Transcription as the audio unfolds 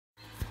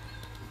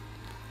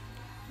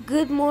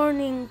Good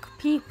morning,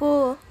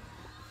 people.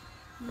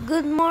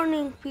 Good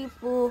morning,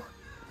 people.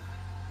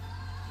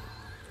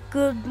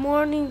 Good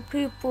morning,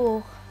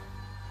 people.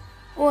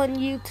 On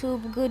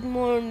YouTube, good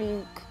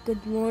morning.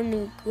 Good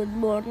morning. Good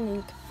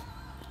morning.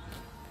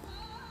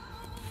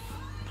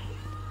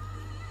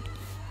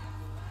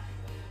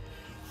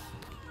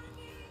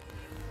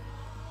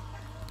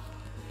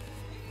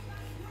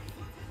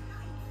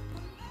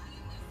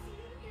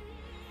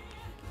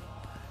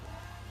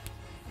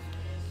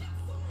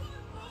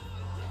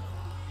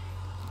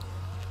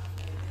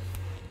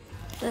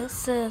 That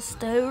says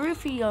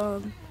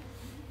Stireafyon.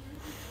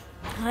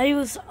 I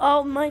use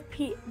all my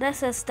that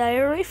says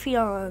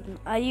Stireafyon.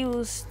 I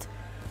used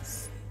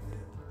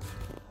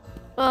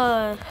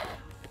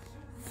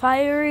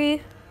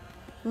fiery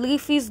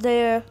Leafy's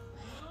there.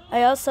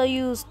 I also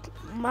used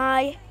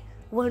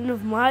one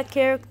of my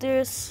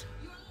characters,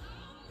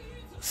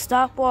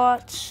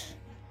 stopwatch,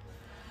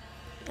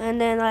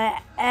 and then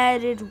I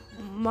added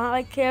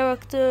my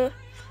character,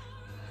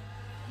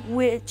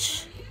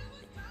 which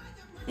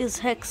is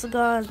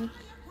hexagon,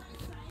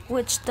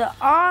 which the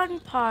on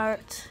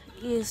part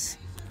is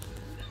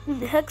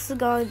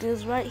hexagon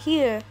is right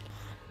here.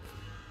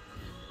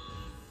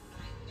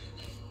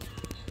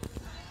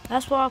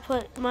 That's why I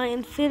put my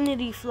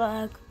infinity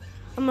flag.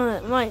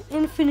 My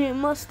infinite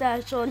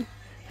mustache on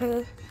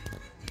her.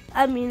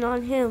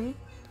 On him.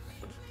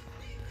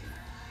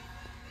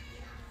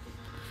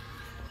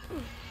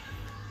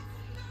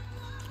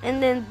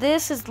 And then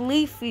this is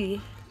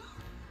Leafy.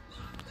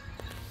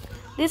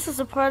 This is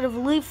a part of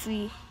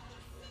Leafy.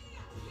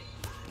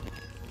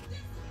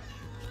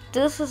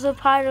 This is a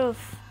part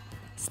of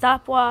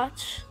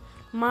Stopwatch,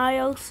 my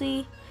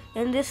OC,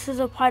 and this is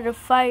a part of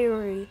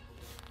Fiery.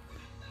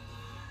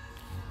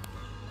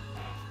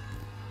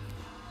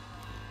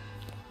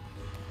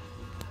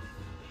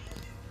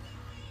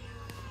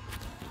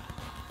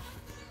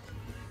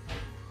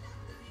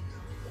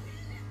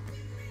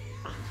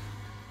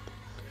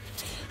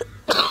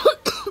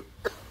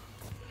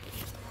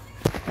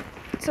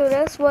 So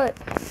that's what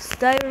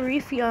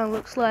Stireafyon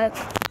looks like.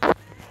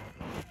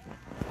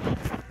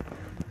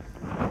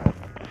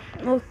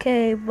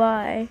 Okay,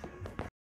 bye.